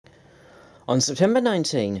On September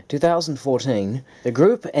 19, 2014, the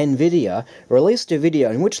group Nvidia released a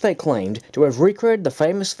video in which they claimed to have recreated the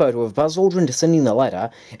famous photo of Buzz Aldrin descending the ladder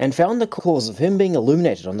and found the cause of him being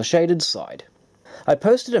illuminated on the shaded side. I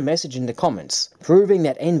posted a message in the comments, proving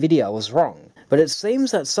that Nvidia was wrong, but it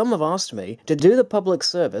seems that some have asked me to do the public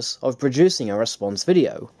service of producing a response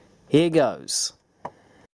video. Here goes.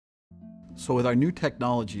 So with our new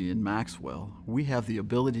technology in Maxwell, we have the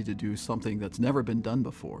ability to do something that's never been done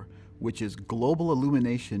before, which is global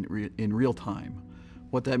illumination in real time.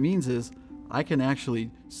 What that means is I can actually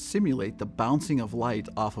simulate the bouncing of light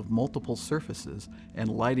off of multiple surfaces and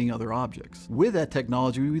lighting other objects. With that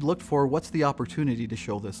technology, we looked for what's the opportunity to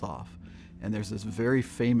show this off. And there's this very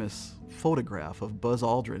famous photograph of Buzz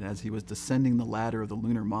Aldrin as he was descending the ladder of the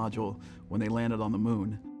lunar module when they landed on the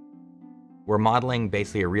moon. We're modeling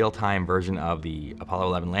basically a real-time version of the Apollo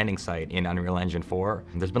 11 landing site in Unreal Engine 4.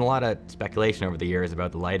 There's been a lot of speculation over the years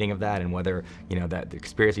about the lighting of that and whether, that the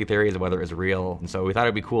conspiracy theories of whether it was real. And so we thought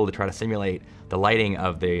it'd be cool to try to simulate the lighting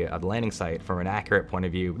of the landing site from an accurate point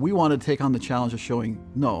of view. We wanted to take on the challenge of showing,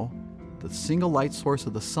 no, the single light source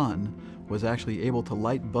of the sun was actually able to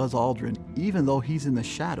light Buzz Aldrin even though he's in the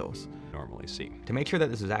shadows. Normally see. To make sure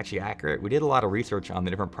that this was actually accurate, we did a lot of research on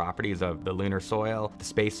the different properties of the lunar soil, the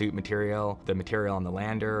spacesuit material, the material on the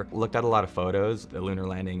lander, looked at a lot of photos, the lunar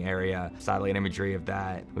landing area, satellite imagery of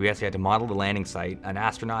that. We actually had to model the landing site, an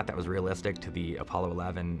astronaut that was realistic to the Apollo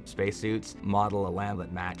 11 spacesuits, model a land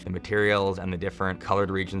that matched the materials and the different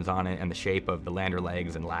colored regions on it and the shape of the lander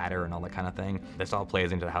legs and ladder and all that kind of thing. This all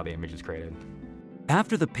plays into how the image is created.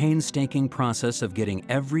 After the painstaking process of getting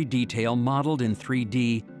every detail modeled in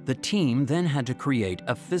 3D, the team then had to create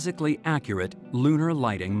a physically accurate lunar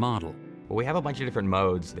lighting model. Well, we have a bunch of different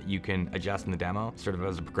modes that you can adjust in the demo, sort of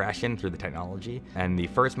as a progression through the technology. And the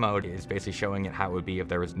first mode is basically showing it how it would be if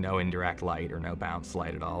there was no indirect light or no bounce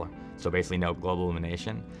light at all. So basically no global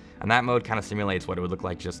illumination. And that mode kind of simulates what it would look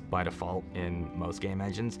like just by default in most game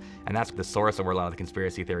engines. And that's the source of where a lot of the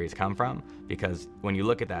conspiracy theories come from, because when you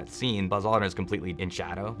look at that scene, Buzz Aldrin is completely in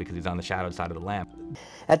shadow because he's on the shadowed side of the lamp.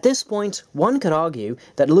 At this point, one could argue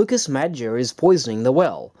that Lucas Maggia is poisoning the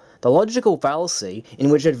well. The logical fallacy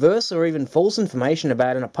in which adverse or even false information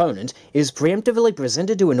about an opponent is preemptively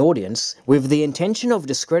presented to an audience with the intention of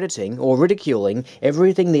discrediting or ridiculing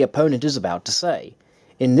everything the opponent is about to say.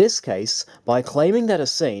 In this case, by claiming that a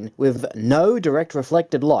scene with no direct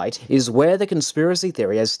reflected light is where the conspiracy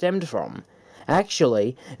theory has stemmed from.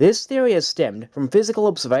 Actually, this theory has stemmed from physical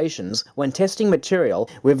observations when testing material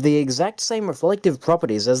with the exact same reflective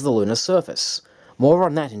properties as the lunar surface. More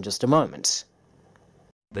on that in just a moment.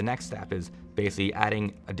 The next step is basically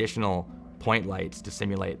adding additional point lights to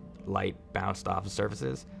simulate light bounced off of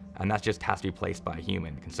surfaces, and that just has to be placed by a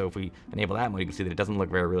human. And so if we enable that mode, you can see that it doesn't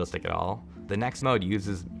look very realistic at all. The next mode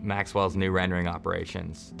uses Maxwell's new rendering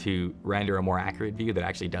operations to render a more accurate view that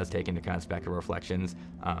actually does take into account spectral reflections,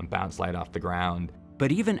 bounce light off the ground.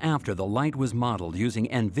 But even after the light was modeled using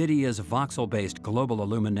Nvidia's voxel-based global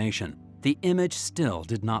illumination, the image still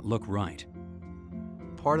did not look right.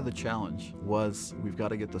 Part of the challenge was we've got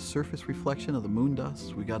to get the surface reflection of the moon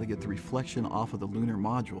dust, we got to get the reflection off of the lunar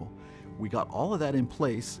module. We got all of that in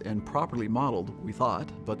place and properly modeled, we thought,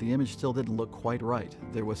 but the image still didn't look quite right.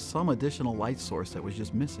 There was some additional light source that was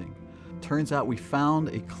just missing. Turns out we found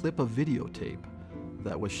a clip of videotape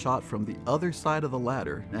that was shot from the other side of the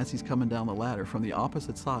ladder. As he's coming down the ladder from the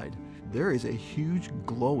opposite side, there is a huge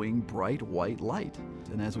glowing bright white light.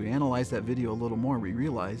 And as we analyzed that video a little more, we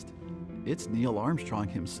realized it's Neil Armstrong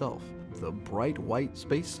himself. The bright white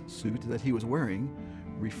space suit that he was wearing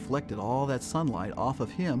reflected all that sunlight off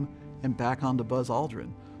of him and back onto Buzz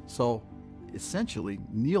Aldrin. So essentially,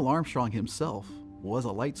 Neil Armstrong himself was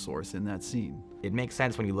a light source in that scene. It makes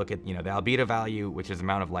sense when you look at the albedo value, which is the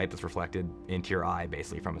amount of light that's reflected into your eye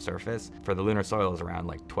basically from a surface. For the lunar soil is around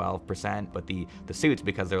like 12%, but the suits,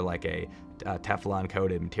 because they're like a Teflon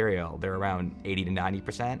coated material, they're around 80 to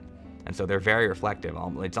 90%. And so they're very reflective.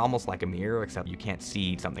 It's almost like a mirror, except you can't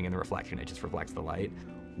see something in the reflection, it just reflects the light.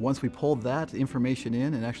 Once we pulled that information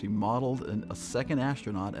in and actually modeled a second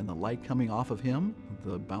astronaut and the light coming off of him,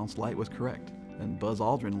 the bounced light was correct. And Buzz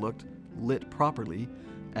Aldrin looked lit properly,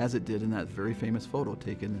 as it did in that very famous photo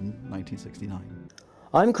taken in 1969.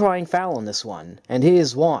 I'm crying foul on this one, and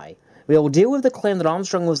here's why. We'll deal with the claim that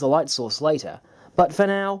Armstrong was the light source later, but for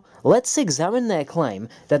now, let's examine their claim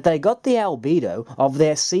that they got the albedo of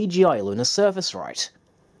their CGI lunar surface right.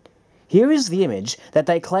 Here is the image that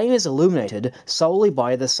they claim is illuminated solely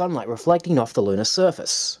by the sunlight reflecting off the lunar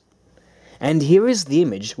surface. And here is the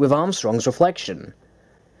image with Armstrong's reflection.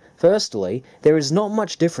 Firstly, there is not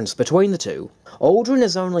much difference between the two. Aldrin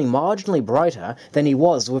is only marginally brighter than he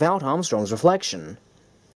was without Armstrong's reflection.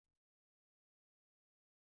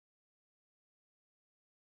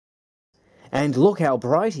 And look how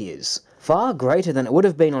bright he is, far greater than it would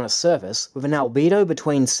have been on a surface with an albedo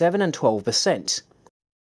between 7 and 12%.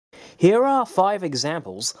 Here are 5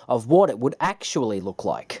 examples of what it would actually look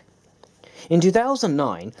like. In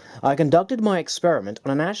 2009, I conducted my experiment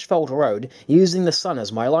on an asphalt road using the sun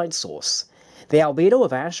as my light source. The albedo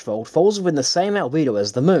of asphalt falls within the same albedo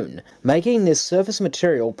as the moon, making this surface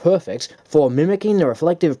material perfect for mimicking the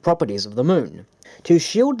reflective properties of the moon. To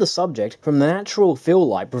shield the subject from the natural fill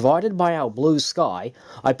light provided by our blue sky,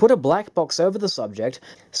 I put a black box over the subject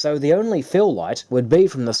so the only fill light would be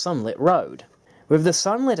from the sunlit road. With the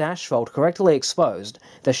sunlit asphalt correctly exposed,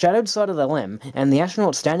 the shadowed side of the LEM and the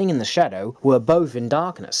astronaut standing in the shadow were both in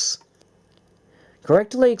darkness.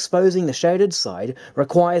 Correctly exposing the shaded side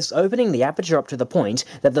requires opening the aperture up to the point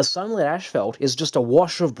that the sunlit asphalt is just a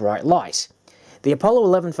wash of bright light. The Apollo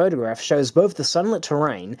 11 photograph shows both the sunlit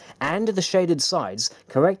terrain and the shaded sides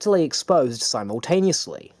correctly exposed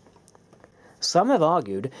simultaneously. Some have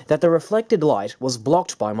argued that the reflected light was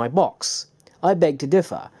blocked by my box. I beg to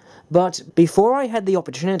differ, but before I had the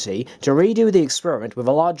opportunity to redo the experiment with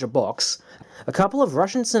a larger box, a couple of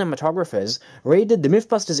Russian cinematographers redid the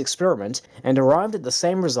Mythbusters experiment and arrived at the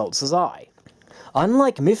same results as I.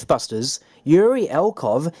 Unlike Mythbusters, Yuri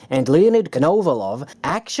Elkov and Leonid Konovalov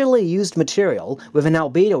actually used material with an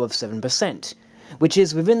albedo of 7%, which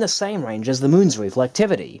is within the same range as the moon's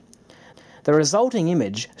reflectivity. The resulting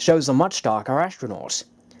image shows a much darker astronaut.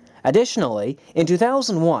 Additionally, in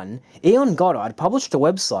 2001, Ian Goddard published a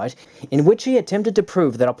website in which he attempted to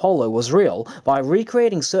prove that Apollo was real by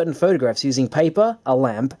recreating certain photographs using paper, a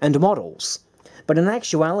lamp, and models. But in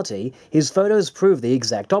actuality, his photos prove the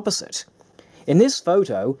exact opposite. In this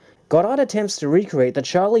photo, Goddard attempts to recreate the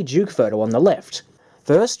Charlie Duke photo on the left,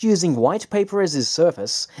 first using white paper as his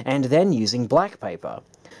surface, and then using black paper.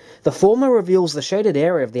 The former reveals the shaded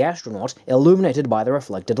area of the astronaut illuminated by the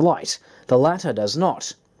reflected light. The latter does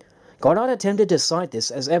not. Goddard attempted to cite this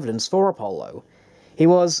as evidence for Apollo. He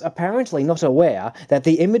was apparently not aware that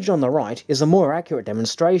the image on the right is a more accurate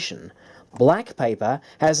demonstration. Black paper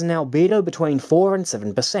has an albedo between 4 and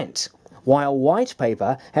 7%, while white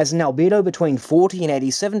paper has an albedo between 40 and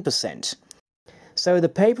 87%. So the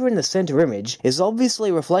paper in the center image is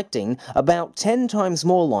obviously reflecting about 10 times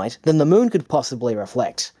more light than the moon could possibly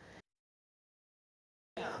reflect.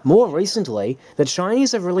 More recently, the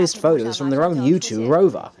Chinese have released photos from their own U2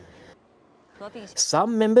 rover.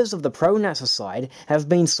 Some members of the pro-NASA side have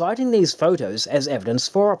been citing these photos as evidence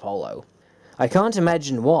for Apollo. I can't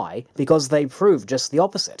imagine why, because they prove just the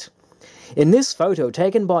opposite. In this photo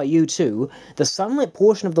taken by U2, the sunlit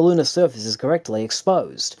portion of the lunar surface is correctly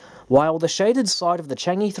exposed, while the shaded side of the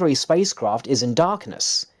Chang'e 3 spacecraft is in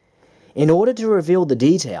darkness. In order to reveal the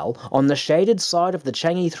detail on the shaded side of the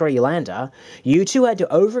Chang'e 3 lander, U2 had to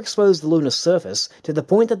overexpose the lunar surface to the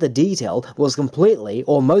point that the detail was completely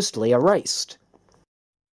or mostly erased.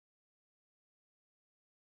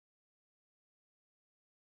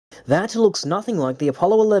 That looks nothing like the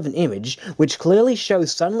Apollo 11 image, which clearly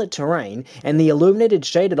shows sunlit terrain and the illuminated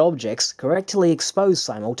shaded objects correctly exposed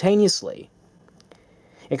simultaneously.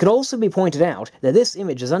 It could also be pointed out that this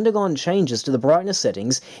image has undergone changes to the brightness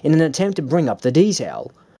settings in an attempt to bring up the detail.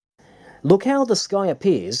 Look how the sky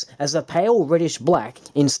appears as a pale reddish black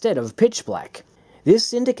instead of pitch black.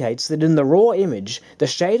 This indicates that in the raw image, the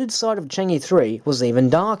shaded side of Chang'e 3 was even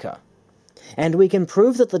darker. And we can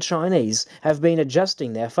prove that the Chinese have been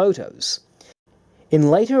adjusting their photos. In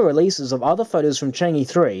later releases of other photos from Chang'e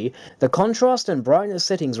 3, the contrast and brightness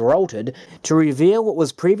settings were altered to reveal what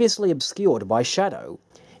was previously obscured by shadow.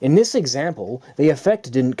 In this example, the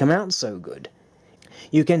effect didn't come out so good.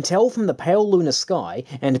 You can tell from the pale lunar sky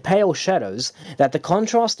and pale shadows that the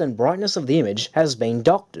contrast and brightness of the image has been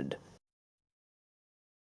doctored.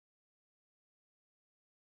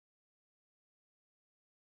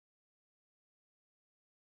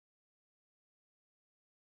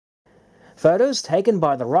 Photos taken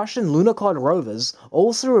by the Russian Lunokhod rovers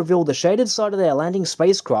also reveal the shaded side of their landing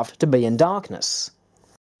spacecraft to be in darkness.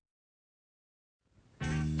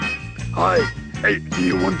 Hi, hey, do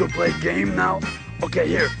you want to play game now? Okay,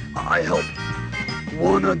 here, I help.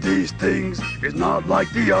 One of these things is not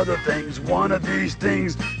like the other things. One of these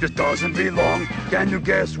things just doesn't belong. Can you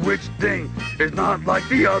guess which thing is not like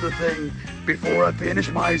the other thing? Before I finish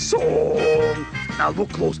my song. Now look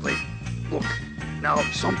closely. Look. Now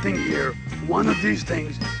something here, one of these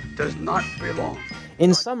things does not belong.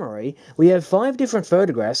 In summary, we have 5 different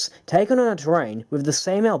photographs taken on a terrain with the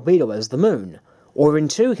same albedo as the moon. or in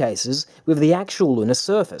 2 cases with the actual lunar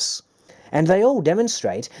surface. And they all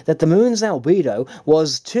demonstrate that the moon's albedo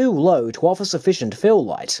was too low to offer sufficient fill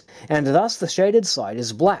light, and thus the shaded side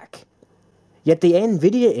is black. Yet the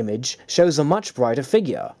Nvidia image shows a much brighter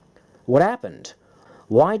figure. What happened?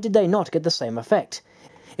 Why did they not get the same effect?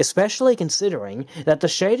 Especially considering that the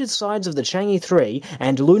shaded sides of the Chang'e 3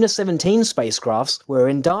 and Lunar 17 spacecrafts were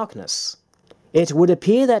in darkness. It would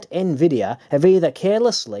appear that Nvidia have either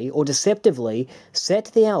carelessly or deceptively set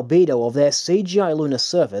the albedo of their CGI lunar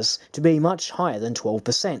surface to be much higher than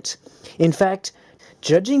 12%. In fact,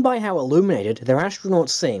 judging by how illuminated their astronaut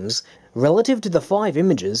seems, relative to the 5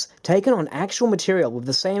 images taken on actual material with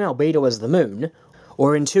the same albedo as the moon,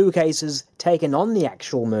 or in 2 cases taken on the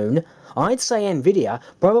actual moon, I'd say Nvidia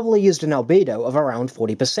probably used an albedo of around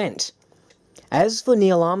 40%. As for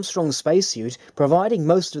Neil Armstrong's spacesuit providing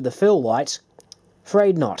most of the fill light,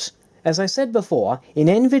 afraid not. As I said before, in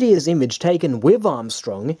Nvidia's image taken with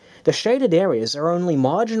Armstrong, the shaded areas are only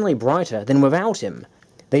marginally brighter than without him.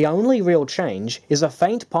 The only real change is a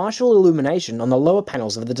faint partial illumination on the lower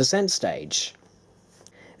panels of the descent stage.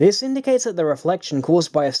 This indicates that the reflection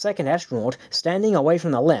caused by a second astronaut standing away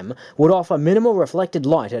from the LEM would offer minimal reflected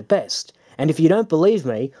light at best, and if you don't believe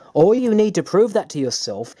me, all you need to prove that to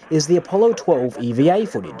yourself is the Apollo 12 EVA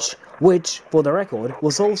footage, which, for the record,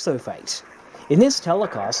 was also faked. In this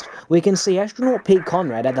telecast, we can see astronaut Pete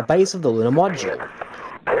Conrad at the base of the lunar module.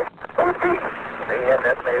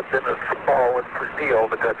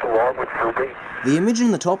 The image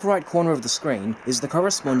in the top right corner of the screen is the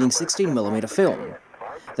corresponding 16mm film.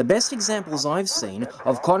 The best examples I've seen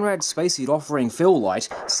of Conrad's spacesuit offering fill light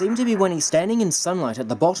seem to be when he's standing in sunlight at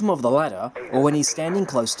the bottom of the ladder, or when he's standing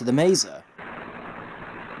close to the maser.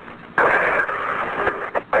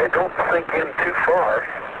 I don't think in too far.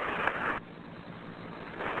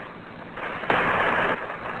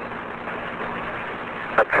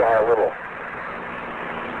 I try a little.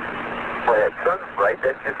 Boy, that sun's bright.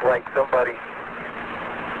 That's just like somebody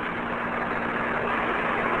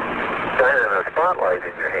shining a spotlight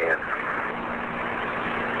in your hand.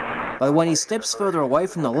 But when he steps further away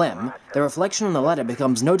from the LEM, the reflection on the ladder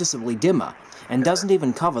becomes noticeably dimmer, and doesn't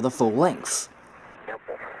even cover the full length.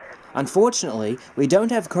 Unfortunately, we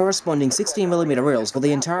don't have corresponding 16mm reels for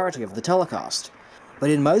the entirety of the telecast,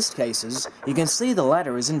 but in most cases, you can see the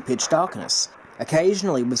ladder is in pitch darkness,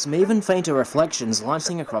 occasionally with some even fainter reflections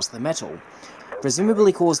lighting across the metal,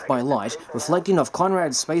 presumably caused by light reflecting off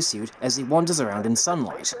Conrad's spacesuit as he wanders around in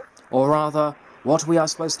sunlight, or rather, what we are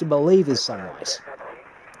supposed to believe is sunlight.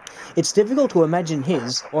 It's difficult to imagine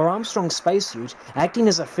his, or Armstrong's spacesuit, acting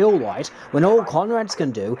as a fill light when all Conrad's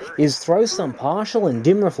can do is throw some partial and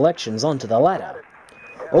dim reflections onto the ladder.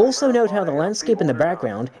 Also note how the landscape in the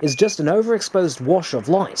background is just an overexposed wash of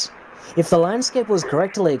light. If the landscape was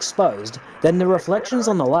correctly exposed, then the reflections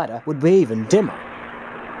on the ladder would be even dimmer.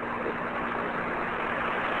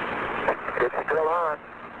 It's still on.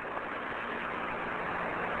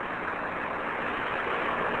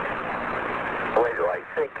 Boy, do I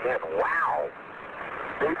think in. Wow!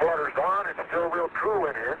 Deep water's on. It's still real cool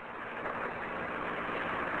in here.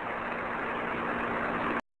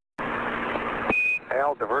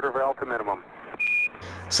 Al, diverter valve to minimum.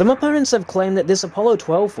 Some opponents have claimed that this Apollo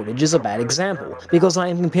 12 footage is a bad example, because I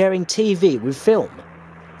am comparing TV with film.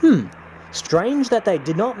 Strange that they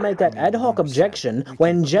did not make that ad hoc objection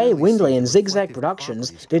when Jay Windley and Zigzag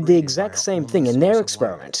Productions did the exact same thing in their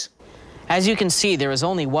experiment. As you can see, there is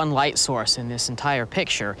only one light source in this entire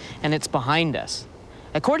picture, and it's behind us.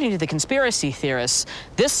 According to the conspiracy theorists,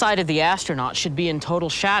 this side of the astronaut should be in total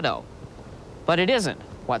shadow. But it isn't.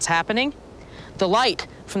 What's happening? The light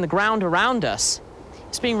from the ground around us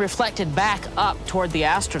is being reflected back up toward the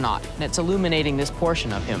astronaut, and it's illuminating this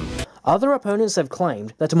portion of him. Other opponents have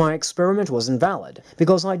claimed that my experiment was invalid,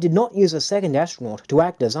 because I did not use a second astronaut to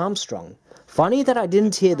act as Armstrong. Funny that I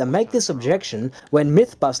didn't hear them make this objection when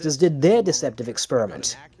Mythbusters did their deceptive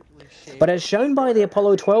experiment. But as shown by the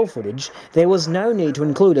Apollo 12 footage, there was no need to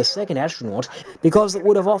include a second astronaut because it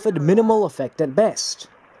would have offered minimal effect at best.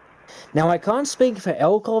 Now, I can't speak for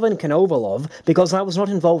Elkov and Konovalov because I was not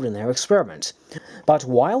involved in their experiment. But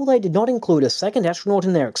while they did not include a second astronaut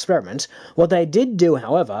in their experiment, what they did do,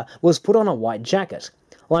 however, was put on a white jacket,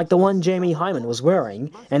 like the one Jamie Hyman was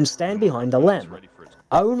wearing, and stand behind the LEM.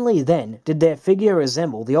 Only then did their figure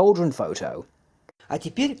resemble the Aldrin photo. А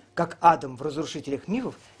теперь, как Адам в «Разрушителях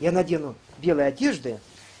мифов», я надену белые одежды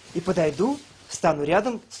и подойду, стану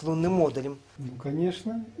рядом с лунным модулем. Ну,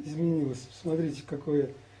 конечно, изменилось. Смотрите, какое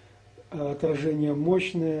отражение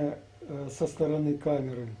мощное со стороны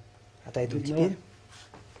камеры. Отойду теперь.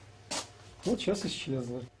 Вот сейчас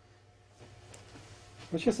исчезло.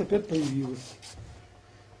 Вот сейчас опять появилась.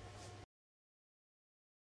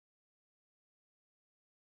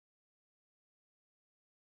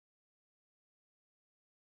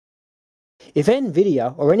 If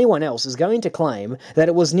Nvidia or anyone else is going to claim that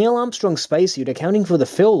it was Neil Armstrong's spacesuit accounting for the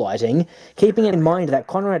fill lighting, keeping in mind that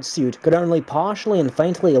Conrad's suit could only partially and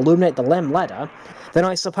faintly illuminate the LEM ladder, then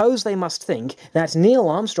I suppose they must think that Neil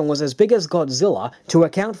Armstrong was as big as Godzilla to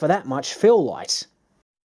account for that much fill light.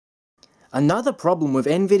 Another problem with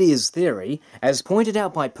Nvidia's theory, as pointed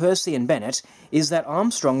out by Percy and Bennett, is that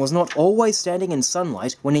Armstrong was not always standing in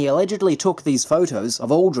sunlight when he allegedly took these photos of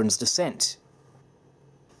Aldrin's descent.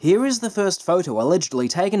 Here is the first photo allegedly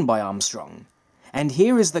taken by Armstrong, and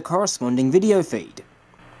here is the corresponding video feed.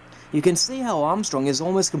 You can see how Armstrong is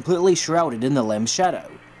almost completely shrouded in the LEM shadow,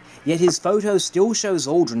 yet his photo still shows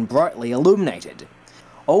Aldrin brightly illuminated.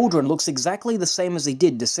 Aldrin looks exactly the same as he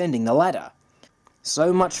did descending the ladder.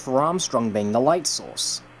 So much for Armstrong being the light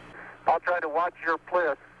source. I'll try to watch your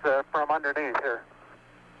bliss from underneath here.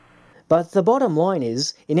 But the bottom line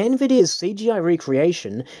is, in Nvidia's CGI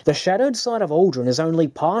recreation, the shadowed side of Aldrin is only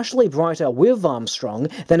partially brighter with Armstrong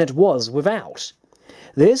than it was without.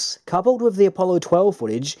 This, coupled with the Apollo 12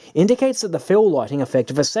 footage, indicates that the fill lighting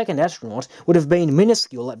effect of a second astronaut would have been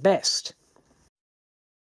minuscule at best.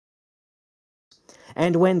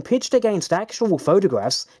 And when pitched against actual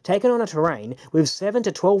photographs taken on a terrain with 7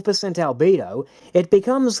 to 12% albedo, it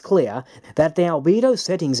becomes clear that the albedo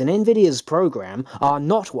settings in Nvidia's program are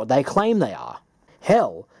not what they claim they are.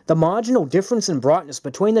 Hell, the marginal difference in brightness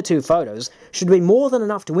between the two photos should be more than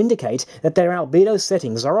enough to indicate that their albedo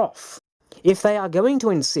settings are off. If they are going to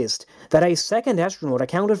insist that a second astronaut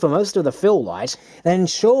accounted for most of the fill light, then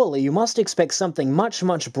surely you must expect something much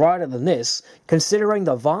brighter than this, considering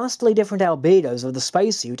the vastly different albedos of the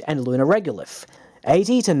spacesuit and lunar regolith,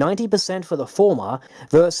 80 to 90% for the former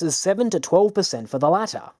versus 7 to 12% for the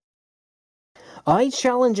latter. I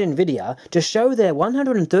challenge Nvidia to show their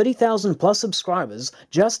 130,000 plus subscribers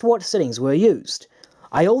just what settings were used.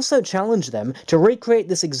 I also challenge them to recreate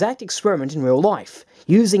this exact experiment in real life,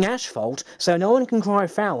 using asphalt so no one can cry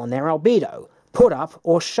foul on their albedo. Put up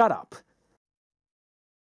or shut up.